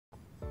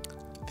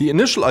The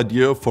initial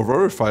idea for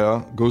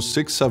Verifier goes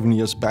 6-7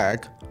 years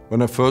back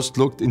when I first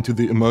looked into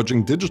the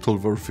emerging digital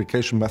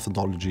verification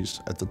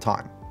methodologies at the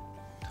time.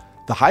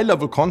 The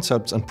high-level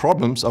concepts and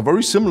problems are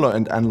very similar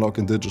in analog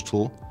and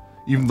digital,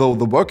 even though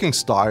the working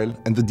style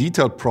and the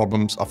detailed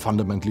problems are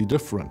fundamentally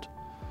different.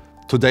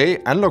 Today,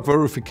 analog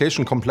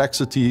verification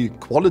complexity,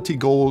 quality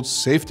goals,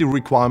 safety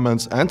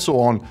requirements, and so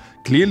on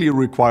clearly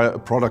require a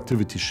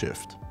productivity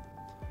shift.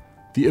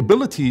 The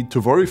ability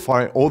to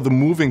verify all the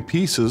moving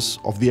pieces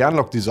of the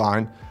analog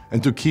design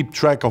and to keep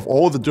track of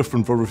all the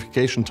different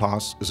verification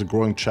tasks is a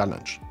growing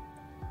challenge.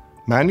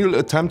 Manual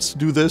attempts to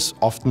do this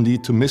often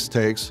lead to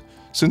mistakes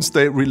since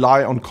they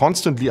rely on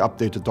constantly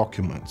updated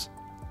documents.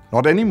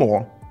 Not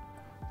anymore.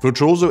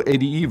 Virtuoso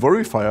ADE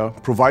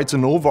Verifier provides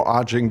an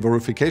overarching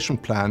verification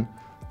plan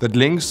that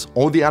links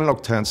all the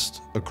analog tests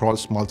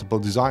across multiple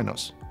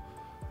designers.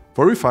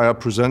 Verifier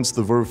presents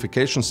the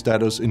verification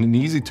status in an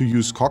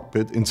easy-to-use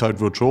cockpit inside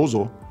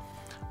Virtuoso.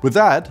 With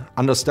that,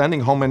 understanding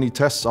how many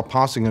tests are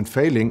passing and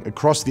failing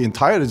across the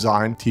entire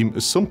design team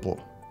is simple.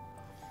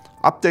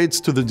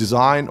 Updates to the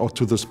design or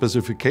to the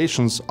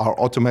specifications are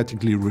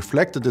automatically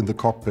reflected in the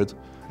cockpit,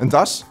 and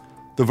thus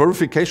the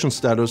verification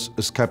status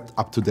is kept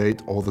up to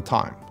date all the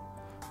time.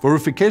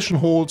 Verification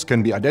holes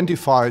can be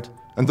identified,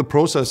 and the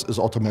process is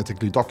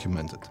automatically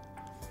documented.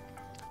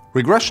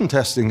 Regression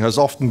testing has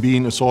often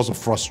been a source of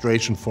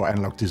frustration for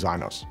analog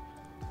designers.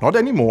 Not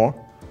anymore.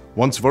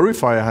 Once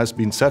Verifier has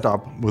been set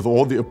up with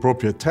all the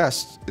appropriate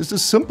tests, it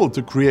is simple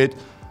to create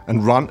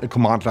and run a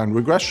command line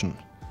regression.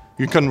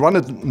 You can run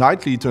it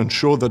nightly to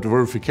ensure that the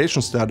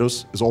verification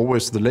status is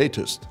always the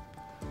latest.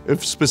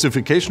 If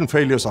specification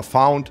failures are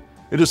found,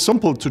 it is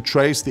simple to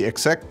trace the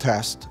exact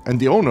test and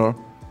the owner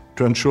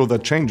to ensure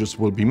that changes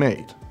will be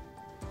made.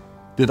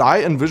 Did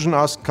I envision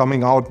us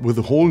coming out with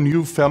a whole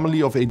new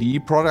family of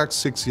ADE products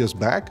 6 years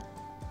back?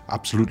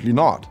 Absolutely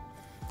not.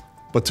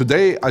 But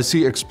today I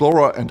see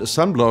Explorer and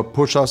Assembler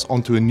push us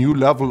onto a new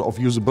level of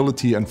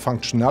usability and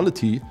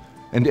functionality,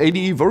 and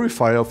ADE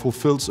Verifier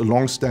fulfills a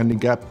long-standing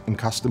gap in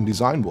custom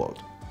design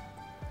world.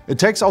 It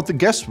takes out the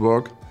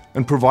guesswork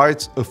and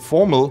provides a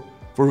formal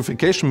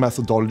verification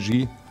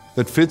methodology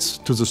that fits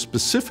to the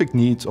specific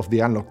needs of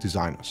the analog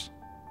designers.